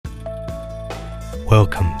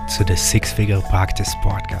Welcome to the Six Figure Practice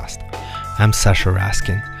Podcast. I'm Sasha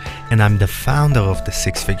Raskin, and I'm the founder of the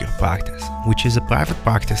Six Figure Practice, which is a private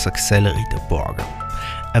practice accelerator program,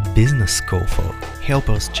 a business school for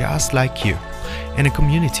helpers just like you, and a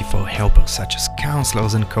community for helpers such as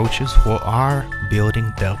counselors and coaches who are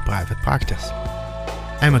building their private practice.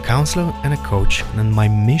 I'm a counselor and a coach, and my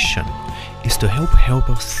mission is to help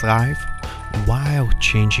helpers thrive while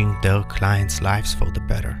changing their clients' lives for the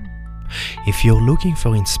better. If you're looking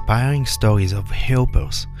for inspiring stories of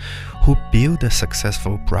helpers who build a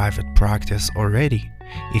successful private practice already,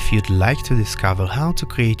 if you'd like to discover how to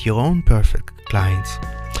create your own perfect clients,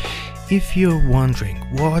 if you're wondering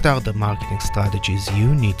what are the marketing strategies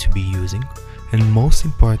you need to be using, and most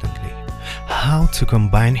importantly, how to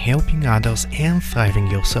combine helping others and thriving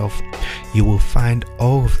yourself, you will find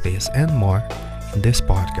all of this and more in this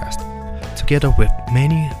podcast, together with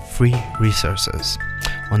many free resources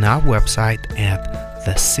on our website at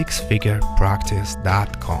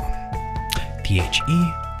thesixfigurepractice.com.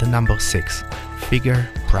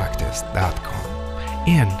 The6figurepractice.com.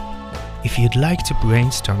 And if you'd like to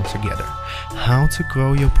brainstorm together how to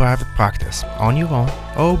grow your private practice on your own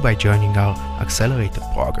or by joining our accelerator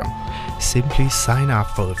program, simply sign up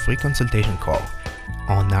for a free consultation call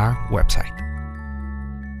on our website.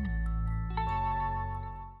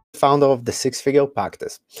 Founder of the Six Figure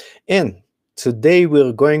Practice. And today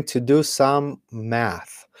we're going to do some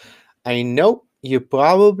math. I know you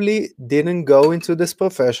probably didn't go into this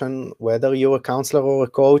profession, whether you're a counselor or a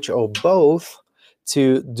coach or both,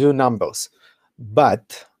 to do numbers.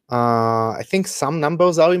 But I think some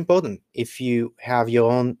numbers are important if you have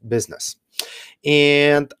your own business.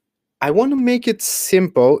 And I want to make it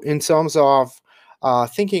simple in terms of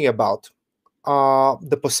thinking about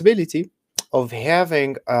the possibility of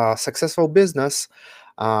having a successful business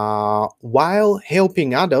while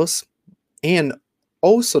helping others and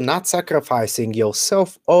also not sacrificing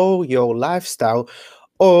yourself or your lifestyle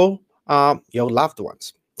or your loved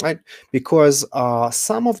ones, right? Because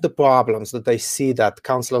some of the problems that I see that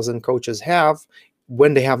counselors and coaches have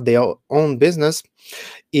when they have their own business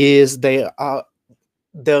is they're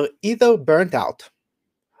either burnt out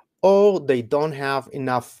or they don't have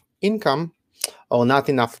enough income or not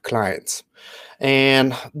enough clients.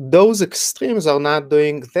 And those extremes are not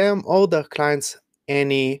doing them or their clients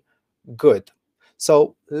any good.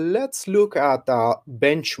 So let's look at a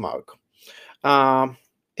benchmark.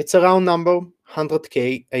 It's a round number,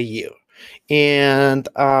 100K a year. And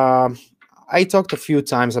I talked a few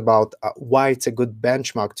times about why it's a good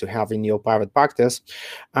benchmark to have in your private practice.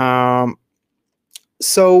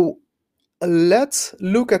 So let's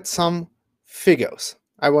look at some figures.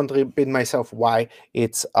 I won't repeat myself why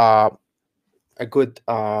it's a good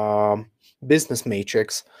business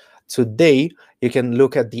matrix. Today, you can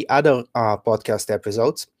look at the other podcast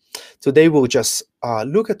episodes. Today, we'll just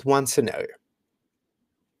look at one scenario.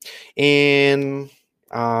 And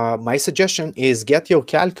my suggestion is get your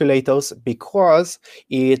calculators because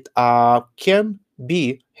it can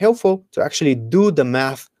be helpful to actually do the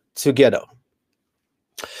math together.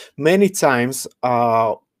 Many times,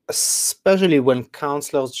 especially when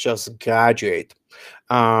counselors just graduate,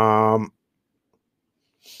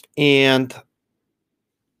 and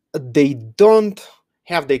they don't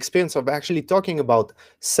have the experience of actually talking about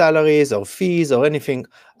salaries or fees or anything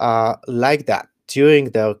like that during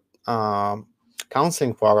their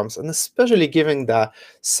counseling programs, and especially given the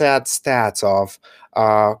sad stats of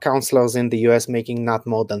counselors in the US making not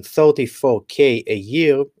more than $34K a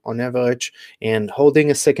year on average and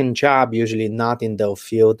holding a second job, usually not in their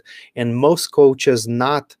field, and most coaches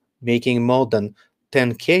not making more than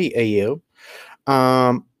 $10K a year.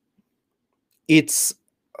 It's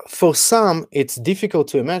for some, it's difficult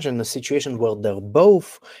to imagine a situation where they're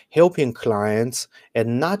both helping clients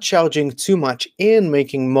and not charging too much and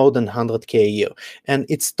making more than 100K a year. And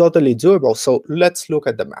it's totally doable. So let's look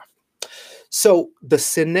at the math. So the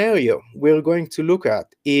scenario we're going to look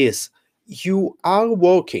at is you are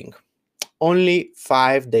working only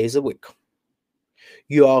 5 days a week.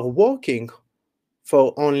 You are working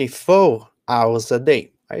for only 4 hours a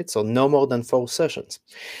day, right? So no more than 4 sessions.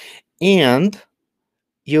 And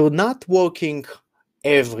you're not working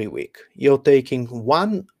every week. You're taking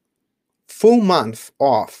 1 full month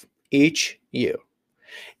off each year.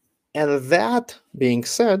 And that being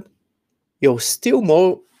said, you're still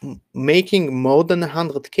making more than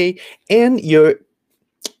 100K and you're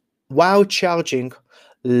while charging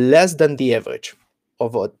less than the average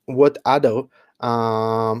of what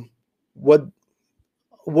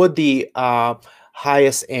the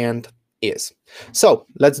highest end is. So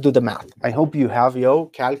let's do the math. I hope you have your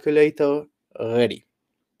calculator ready.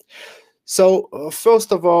 So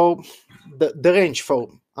first of all, the range for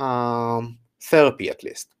therapy, at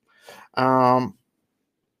least,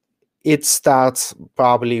 it starts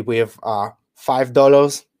probably with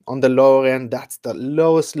 $5 on the lower end. That's the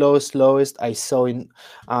lowest I saw in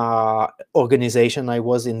organization I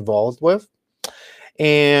was involved with,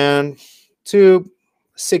 and to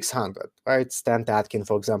 600, right? Stan Tatkin,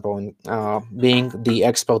 for example, being the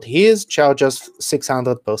expert he is, charges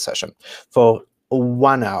 600 per session for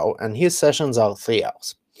 1 hour, and his sessions are 3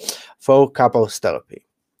 hours for couples therapy.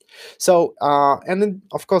 So and then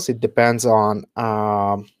of course it depends on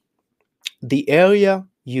the area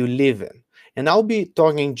you live in, and I'll be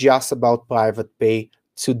talking just about private pay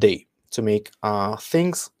today to make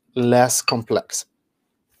things less complex.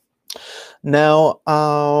 Now,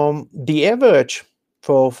 the average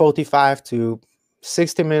for 45 to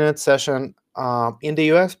 60-minute session in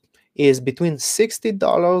the US is between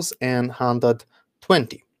 $60 and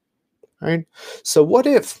 $120, right? So what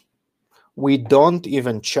if we don't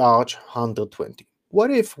even charge 120?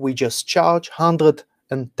 What if we just charge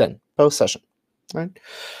 110 per session, right?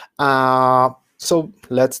 So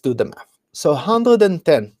let's do the math. So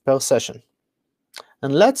 110 per session,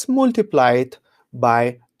 and let's multiply it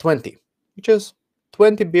by 20, which is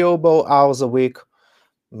 20 billable hours a week,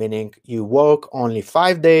 meaning you work only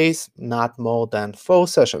 5 days, not more than 4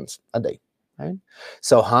 sessions a day, right?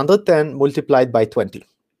 So 110 multiplied by 20.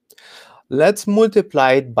 Let's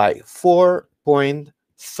multiply it by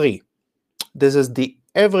 4.3. This is the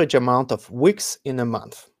average amount of weeks in a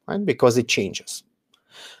month, right? Because it changes.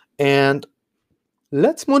 And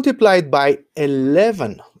let's multiply it by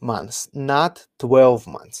 11 months, not 12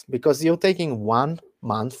 months, because you're taking 1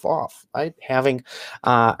 month off, right? Having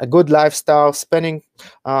a good lifestyle, spending,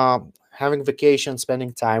 having vacation,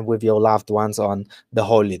 spending time with your loved ones on the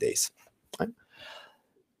holidays, right?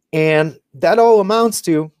 And that all amounts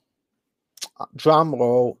to, drum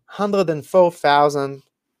roll,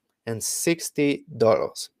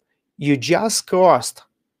 $104,060. You just crossed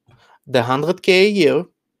the 100K a year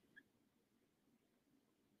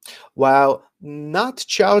while not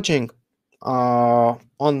charging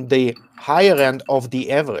on the higher end of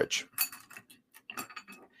the average,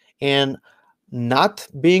 and not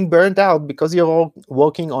being burned out because you're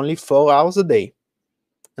working only 4 hours a day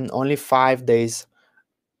and only 5 days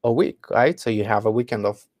a week, right? So you have a weekend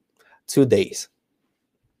of 2 days.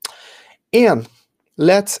 And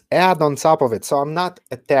let's add on top of it. So I'm not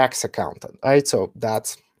a tax accountant, right? So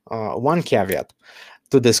that's one caveat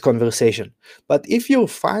to this conversation. But if you're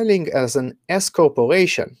filing as an S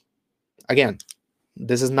corporation, again,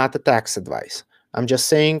 this is not a tax advice. I'm just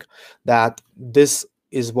saying that this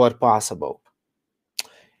is what possible.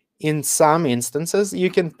 In some instances, you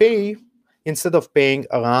can pay, instead of paying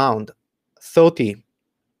around 30%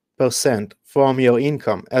 from your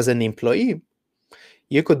income as an employee,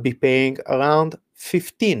 you could be paying around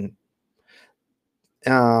 15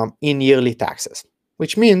 in yearly taxes,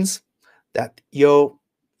 which means that you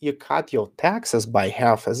cut your taxes by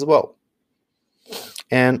half as well.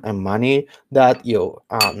 And money that you're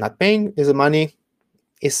not paying is money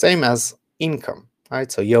is same as income,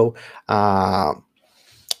 right? So your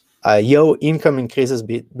income increases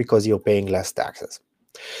because you're paying less taxes.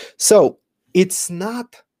 So it's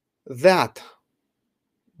not that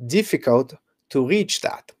difficult to reach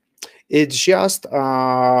that. It's just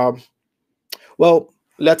well,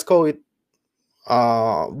 let's call it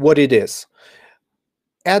what it is.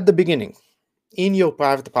 At the beginning, in your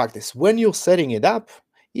private practice, when you're setting it up,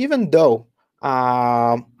 even though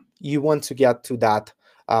you want to get to that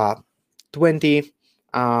 20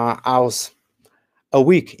 hours a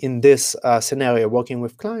week in this scenario working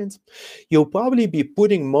with clients, you'll probably be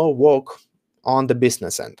putting more work on the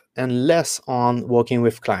business end and less on working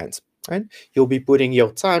with clients, right? You'll be putting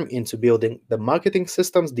your time into building the marketing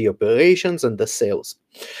systems, the operations, and the sales.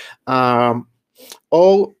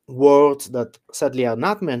 All words that sadly are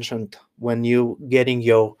not mentioned when you're getting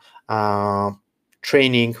your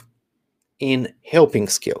training in helping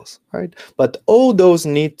skills, right? But all those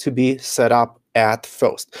need to be set up at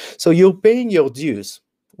first. So you're paying your dues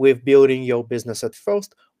with building your business at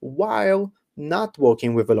first while not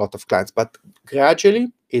working with a lot of clients, but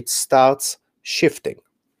gradually it starts shifting,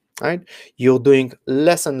 right? You're doing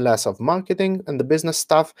less and less of marketing and the business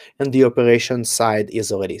stuff, and the operation side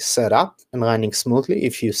is already set up and running smoothly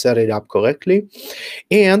if you set it up correctly,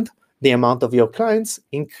 and the amount of your clients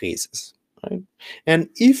increases, right? And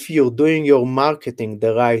if you're doing your marketing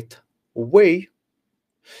the right way,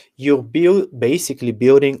 you're basically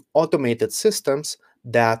building automated systems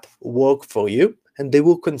that work for you and they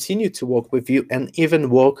will continue to work with you and even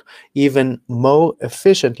work even more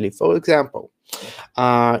efficiently. For example,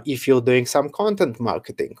 if you're doing some content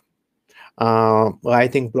marketing,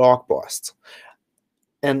 writing blog posts,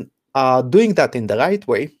 and doing that in the right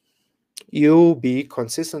way, you'll be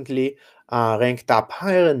consistently ranked up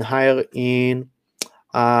higher and higher in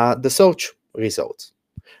the search results,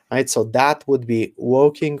 right? So that would be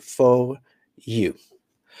working for you.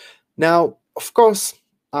 Now, of course,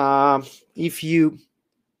 if you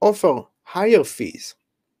offer higher fees,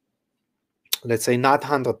 let's say not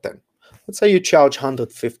 110, let's say you charge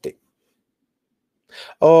 150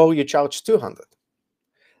 or you charge 200,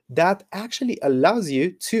 that actually allows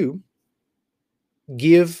you to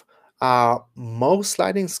give more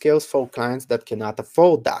sliding scales for clients that cannot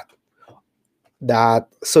afford that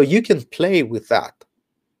so you can play with that.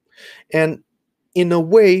 And in a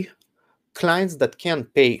way, clients that can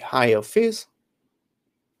pay higher fees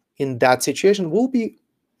in that situation will be,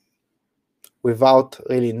 without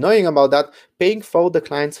really knowing about that, paying for the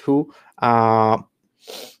clients who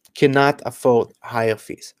cannot afford higher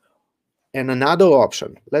fees. And another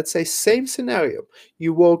option, let's say same scenario,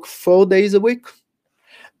 you work 4 days a week,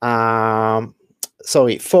 4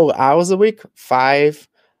 hours a week, 5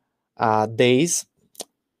 days.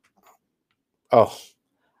 Oh,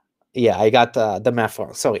 yeah, I got the math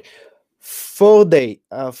wrong. Sorry. 4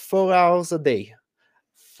 hours a day,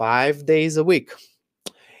 5 days a week.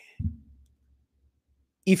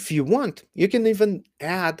 If you want, you can even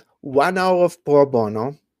add 1 hour of pro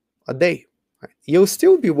bono a day. Right? You'll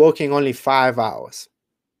still be working only 5 hours.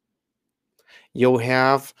 You'll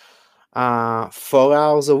have 4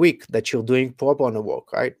 hours a week that you're doing pro bono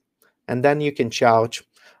work, right? And then you can charge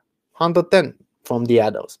 110 from the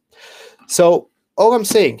others. So all I'm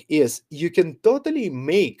saying is you can totally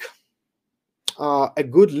make a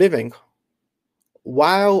good living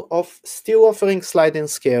while still offering sliding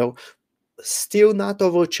scale, still not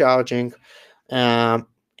overcharging, and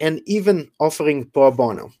even offering pro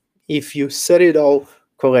bono if you set it all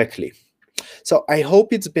correctly. So I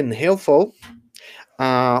hope it's been helpful.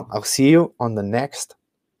 I'll see you on the next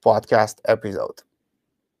podcast episode.